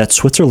that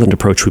Switzerland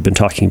approach we've been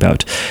talking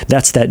about.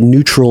 That's that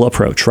neutral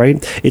approach,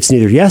 right? It's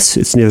neither yes,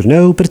 it's neither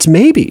no, but it's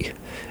maybe.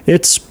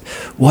 It's,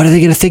 what are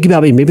they going to think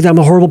about me? Maybe I'm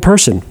a horrible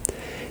person.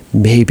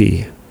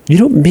 maybe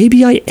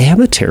I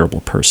am a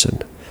terrible person.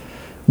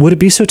 Would it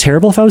be so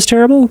terrible if I was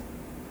terrible?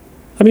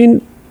 I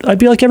mean, I'd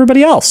be like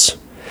everybody else.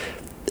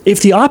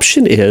 If the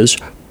option is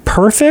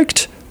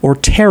perfect or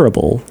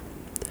terrible,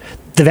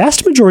 the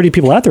vast majority of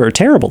people out there are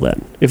terrible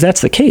then, if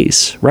that's the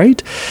case,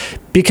 right?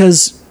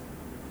 Because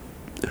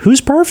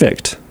who's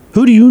perfect?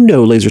 Who do you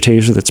know, Laser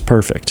Taser, that's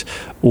perfect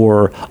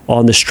or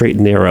on the straight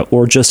and narrow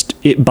or just,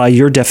 by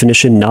your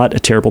definition, not a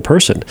terrible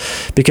person?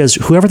 Because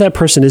whoever that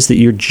person is that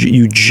you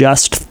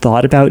just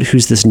thought about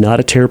who's this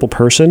not a terrible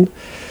person,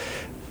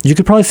 you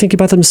could probably think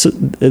about them.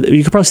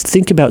 You could probably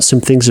think about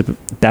some things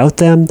about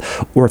them,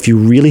 or if you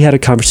really had a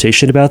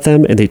conversation about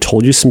them and they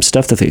told you some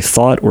stuff that they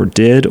thought or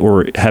did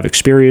or have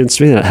experienced,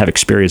 maybe not have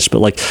experienced, but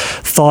like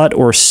thought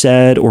or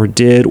said or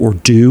did or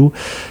do,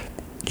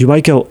 you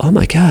might go, oh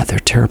my God, they're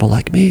terrible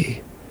like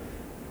me.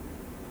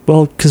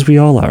 Well, because we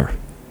all are,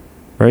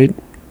 right?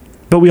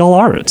 But we all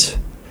aren't,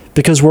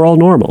 because we're all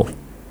normal.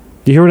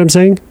 You hear what I'm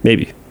saying?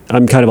 Maybe.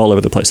 I'm kind of all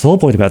over the place. The whole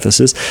point about this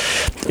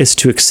is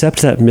to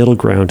accept that middle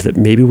ground that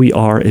maybe we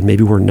are and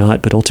maybe we're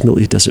not, but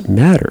ultimately it doesn't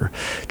matter.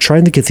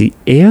 Trying to get the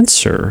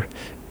answer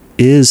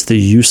is the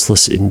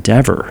useless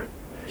endeavor.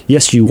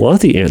 Yes, you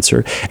want the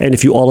answer, and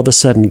if you all of a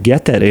sudden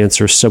get that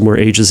answer somewhere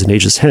ages and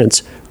ages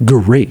hence,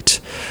 great.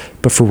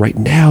 But for right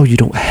now, you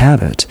don't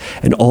have it.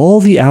 And all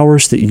the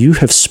hours that you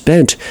have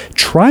spent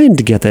trying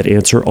to get that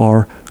answer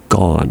are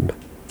gone.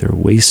 They're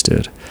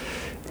wasted.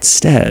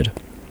 Instead,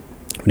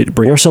 we need to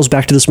bring ourselves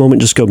back to this moment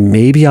and just go,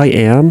 maybe I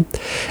am,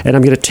 and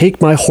I'm going to take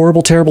my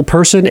horrible, terrible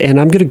person, and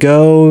I'm going to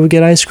go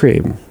get ice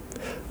cream.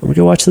 I'm going to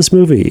go watch this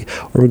movie,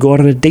 or I'm going to go out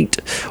on a date,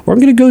 or I'm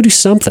going to go do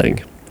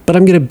something. But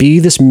I'm going to be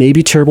this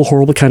maybe terrible,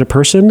 horrible kind of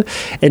person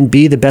and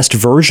be the best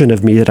version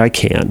of me that I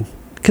can.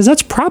 Because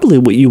that's probably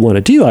what you want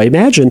to do. I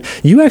imagine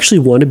you actually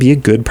want to be a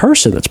good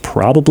person. That's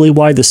probably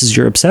why this is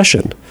your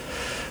obsession.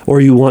 Or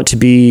you want to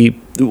be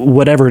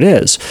whatever it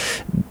is.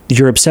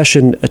 Your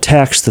obsession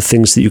attacks the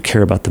things that you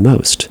care about the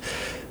most.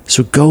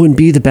 So go and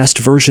be the best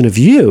version of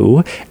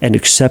you and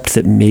accept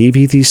that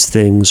maybe these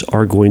things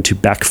are going to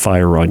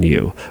backfire on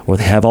you, or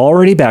they have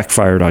already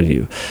backfired on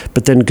you.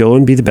 But then go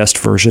and be the best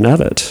version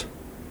of it.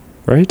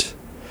 Right?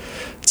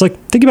 It's like,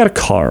 think about a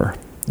car.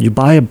 You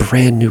buy a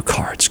brand new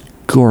car. It's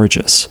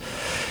gorgeous.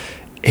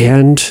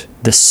 And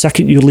the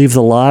second you leave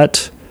the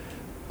lot,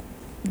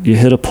 you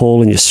hit a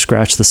pole and you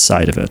scratch the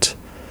side of it.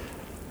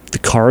 The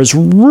car is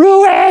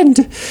ruined.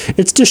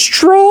 It's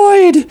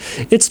destroyed.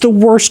 It's the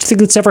worst thing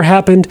that's ever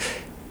happened.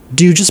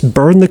 Do you just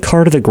burn the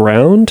car to the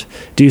ground?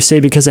 Do you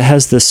say because it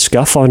has this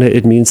scuff on it,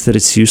 it means that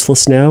it's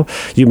useless now?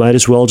 You might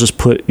as well just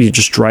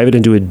drive it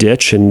into a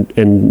ditch and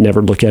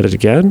never look at it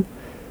again?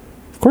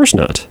 Of course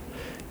not.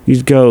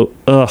 You'd go,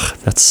 ugh,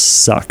 that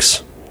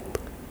sucks.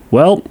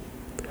 Well,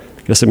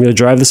 I guess I'm going to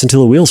drive this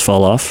until the wheels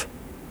fall off.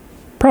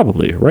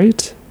 Probably,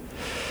 right?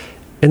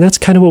 And that's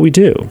kind of what we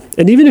do.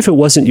 And even if it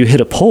wasn't you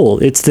hit a pole,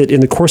 it's that in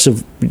the course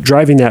of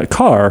driving that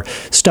car,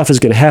 stuff is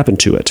going to happen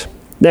to it.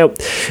 Now,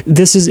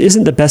 this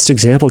isn't the best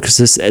example because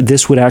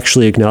this would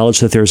actually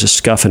acknowledge that there's a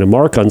scuff and a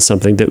mark on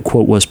something that,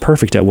 quote, was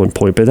perfect at one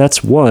point. But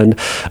that's one,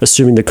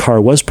 assuming the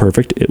car was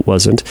perfect, it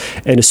wasn't,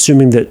 and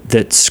assuming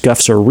that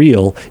scuffs are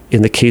real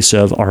in the case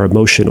of our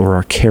emotion or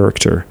our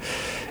character.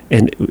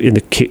 And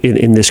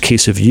in this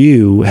case of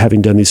you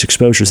having done these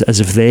exposures as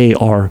if they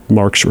are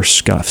marks or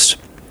scuffs.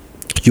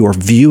 You are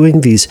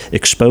viewing these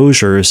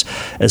exposures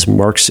as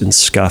marks and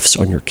scuffs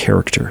on your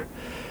character.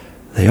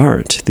 They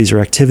aren't. These are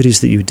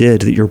activities that you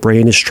did that your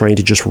brain is trying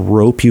to just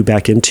rope you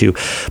back into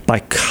by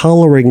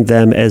coloring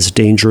them as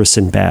dangerous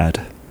and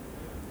bad.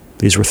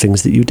 These were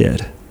things that you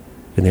did,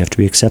 and they have to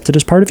be accepted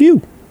as part of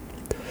you.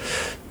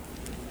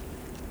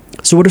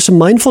 So what are some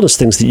mindfulness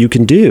things that you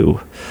can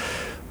do?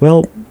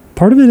 Well,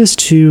 part of it is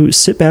to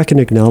sit back and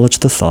acknowledge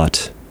the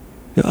thought.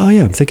 Oh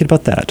yeah, I'm thinking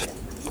about that.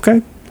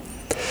 Okay.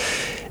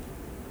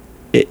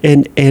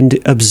 And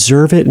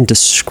observe it and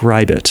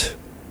describe it.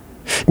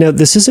 Now,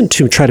 this isn't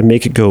to try to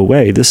make it go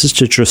away. This is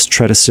to just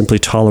try to simply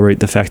tolerate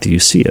the fact that you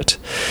see it.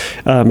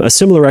 A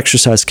similar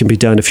exercise can be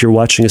done if you're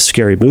watching a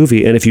scary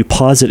movie, and if you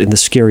pause it in the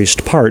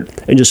scariest part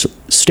and just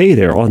stay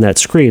there on that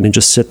screen and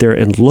just sit there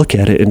and look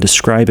at it and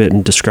describe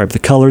the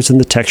colors and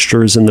the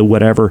textures and the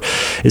whatever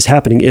is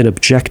happening in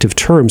objective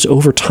terms,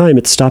 over time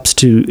it stops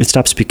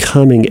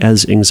becoming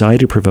as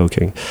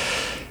anxiety-provoking.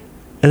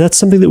 And that's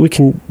something that we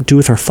can do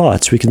with our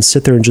thoughts. We can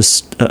sit there and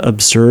just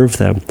observe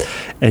them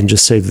and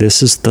just say,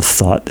 this is the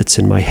thought that's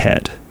in my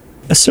head.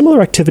 A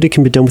similar activity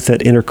can be done with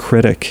that inner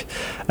critic.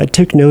 I'd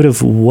take note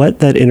of what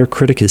that inner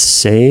critic is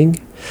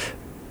saying,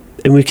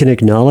 and we can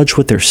acknowledge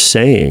what they're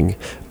saying,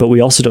 but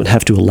we also don't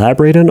have to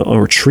elaborate on it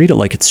or treat it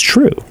like it's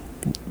true.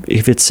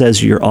 If it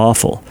says you're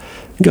awful,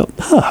 you go,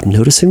 I'm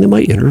noticing that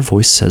my inner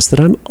voice says that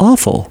I'm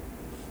awful.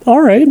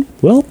 All right,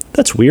 well,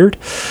 that's weird.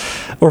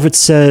 Or if it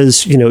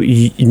says,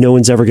 no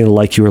one's ever going to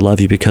like you or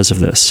love you because of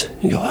this.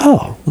 You go,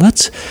 oh,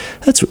 that's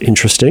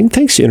interesting.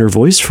 Thanks, inner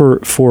voice,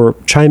 for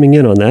chiming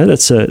in on that.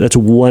 That's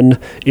one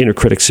inner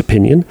critic's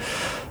opinion.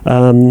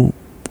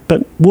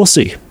 But we'll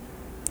see.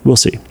 We'll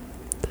see.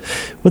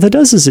 what that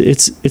does is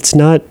it's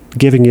not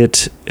giving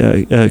it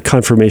a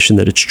confirmation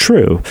that it's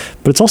true,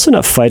 but it's also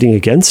not fighting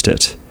against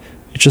it.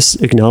 It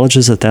just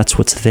acknowledges that that's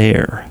what's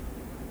there.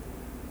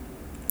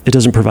 It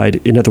doesn't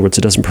provide, in other words,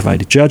 it doesn't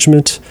provide a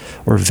judgment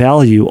or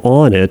value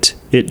on it.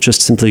 It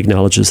just simply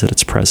acknowledges that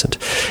it's present.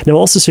 Now, I'll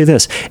also say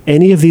this.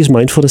 Any of these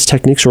mindfulness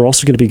techniques are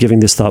also going to be giving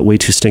this thought way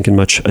too stinking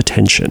much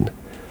attention.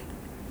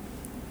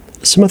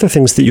 Some other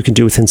things that you can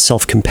do within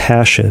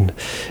self-compassion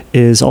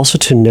is also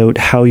to note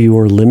how you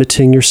are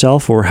limiting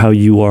yourself or how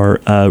you are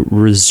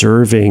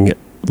reserving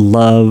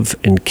love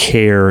and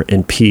care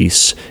and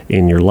peace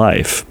in your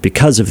life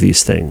because of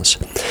these things.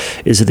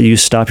 Is it that you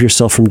stop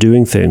yourself from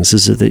doing things?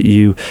 Is it that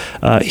you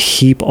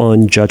heap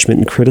on judgment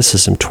and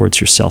criticism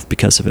towards yourself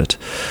because of it?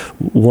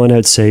 One,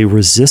 I'd say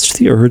resist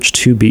the urge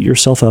to beat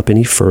yourself up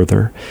any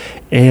further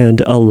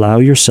and allow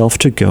yourself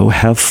to go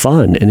have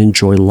fun and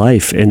enjoy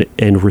life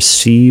and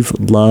receive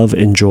love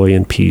and joy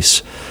and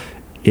peace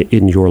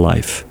in your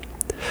life.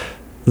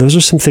 Those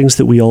are some things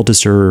that we all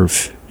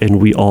deserve and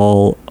we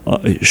all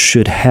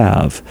should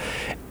have.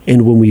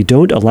 And when we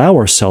don't allow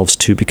ourselves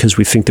to because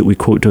we think that we,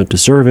 quote, don't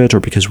deserve it or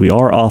because we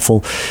are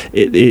awful,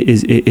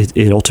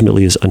 it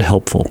ultimately is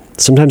unhelpful.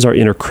 Sometimes our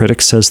inner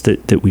critic says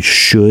that we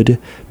should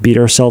beat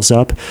ourselves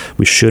up.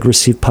 We should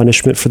receive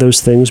punishment for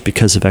those things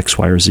because of X,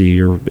 Y, or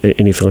Z or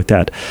anything like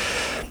that.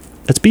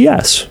 That's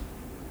BS.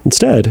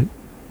 Instead,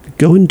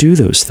 go and do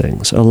those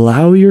things.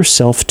 Allow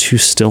yourself to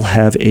still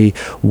have a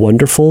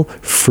wonderful,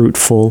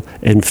 fruitful,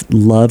 and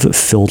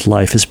love-filled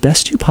life as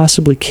best you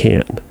possibly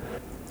can.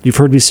 You've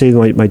heard me say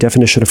my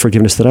definition of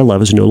forgiveness that I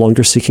love is no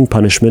longer seeking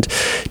punishment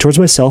towards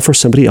myself or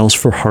somebody else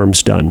for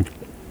harms done.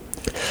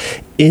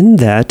 In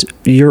that,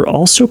 you're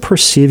also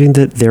perceiving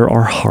that there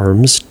are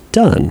harms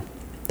done.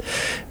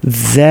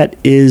 That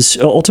is,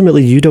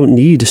 ultimately, you don't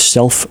need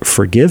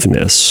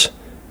self-forgiveness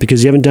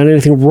because you haven't done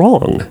anything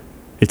wrong,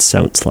 it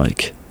sounds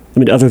like. I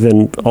mean, other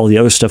than all the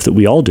other stuff that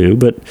we all do,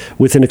 but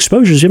within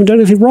exposures, you haven't done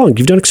anything wrong.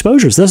 You've done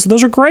exposures.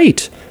 Those are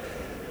great.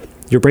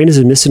 Your brain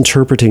is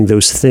misinterpreting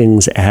those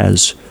things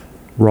as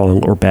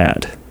wrong or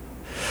bad.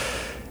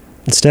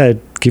 Instead,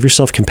 give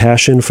yourself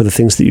compassion for the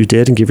things that you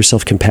did and give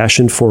yourself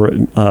compassion for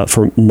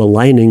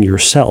maligning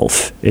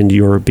yourself and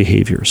your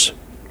behaviors.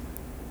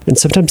 And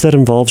sometimes that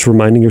involves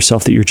reminding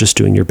yourself that you're just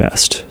doing your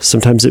best.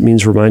 Sometimes it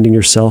means reminding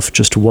yourself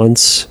just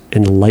once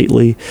and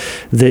lightly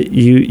that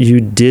you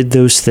did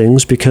those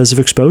things because of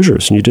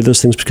exposures and you did those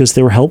things because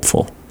they were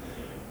helpful.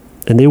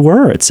 And they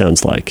were, it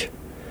sounds like.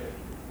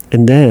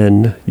 And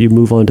then you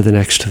move on to the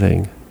next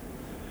thing.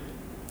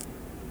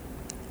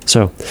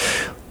 So,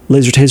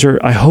 Laser Taser,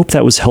 I hope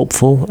that was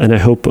helpful, and I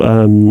hope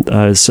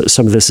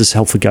some of this is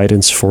helpful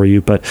guidance for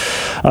you, but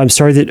I'm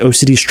sorry that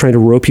OCD is trying to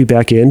rope you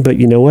back in, but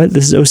you know what?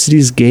 This is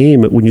OCD's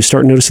game. When you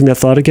start noticing that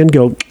thought again,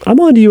 go, I'm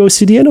on to you,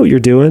 OCD. I know what you're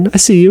doing. I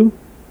see you.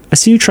 I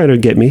see you trying to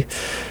get me.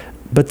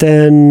 But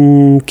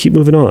then keep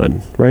moving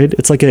on, right?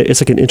 It's like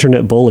an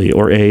internet bully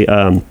or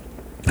a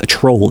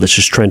troll that's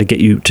just trying to get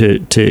you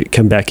to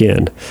come back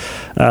in.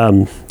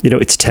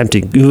 It's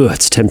tempting.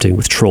 It's tempting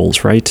with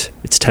trolls, right?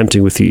 It's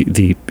tempting with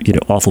the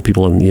awful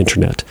people on the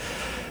internet.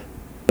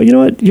 But you know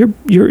what?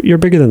 You're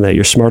bigger than that.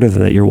 You're smarter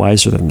than that. You're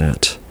wiser than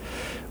that.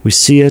 We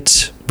see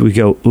it. We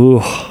go,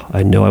 ooh,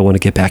 I know I want to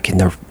get back in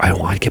there. I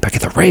want to get back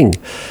in the ring.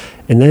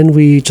 And then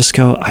we just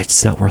go,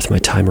 it's not worth my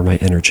time or my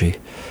energy.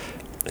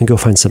 And go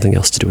find something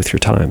else to do with your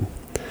time.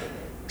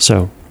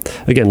 So,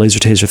 again, Laser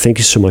Taser, thank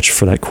you so much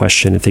for that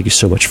question, and thank you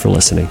so much for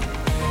listening.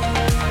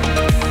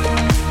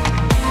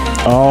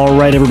 All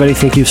right, everybody,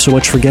 thank you so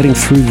much for getting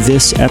through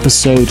this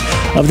episode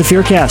of the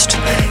Fearcast.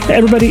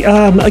 Everybody,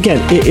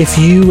 again, if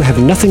you have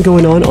nothing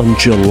going on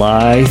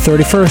July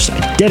 31st,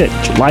 I did it,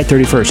 July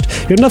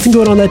 31st. You have nothing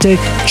going on that day,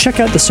 check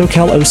out the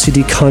SoCal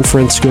OCD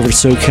conference. Go over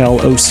to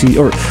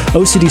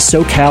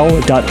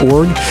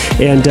OCDSoCal.org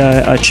and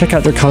check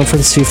out their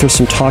conference, see if there's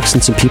some talks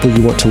and some people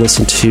you want to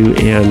listen to,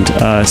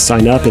 and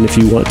sign up. And if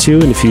you want to,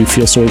 and if you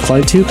feel so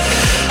inclined to,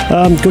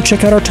 go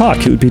check out our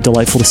talk. It would be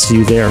delightful to see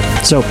you there.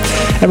 So,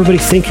 everybody,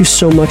 thank you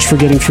so much for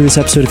getting through this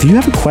episode. If you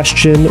have a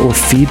question or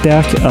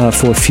feedback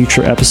for a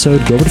future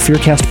episode, go over to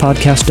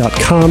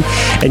fearcastpodcast.com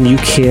and you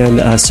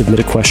can submit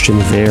a question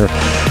there.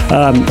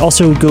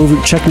 Also, go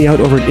check me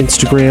out over at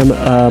Instagram.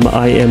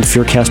 I am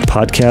Fearcast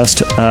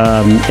Podcast,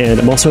 and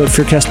I'm also at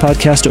Fearcast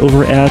Podcast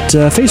over at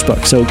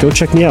Facebook. So go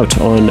check me out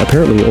on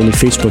apparently only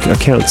Facebook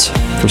accounts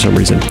for some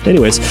reason.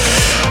 Anyways,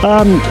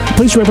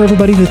 please remember,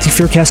 everybody, that the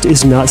Fearcast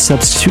is not a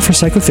substitute for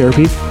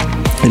psychotherapy.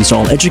 It is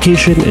all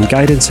education and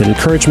guidance and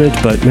encouragement,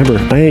 but remember,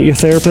 I ain't your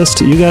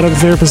therapist. You got other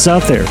therapists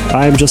out there.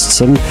 I'm just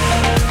some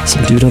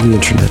dude on the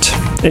internet.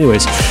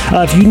 Anyways,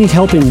 if you need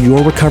help in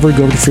your recovery,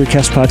 go over to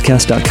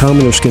fearcastpodcast.com,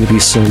 and there's going to be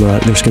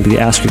the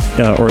ask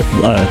or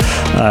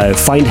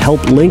find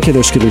help link, and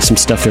there's going to be some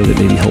stuff there that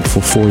may be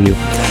helpful for you.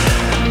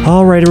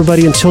 All right,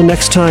 everybody, until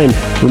next time,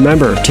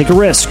 remember, take a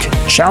risk,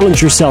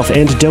 challenge yourself,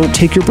 and don't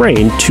take your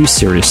brain too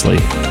seriously.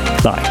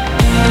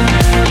 Bye.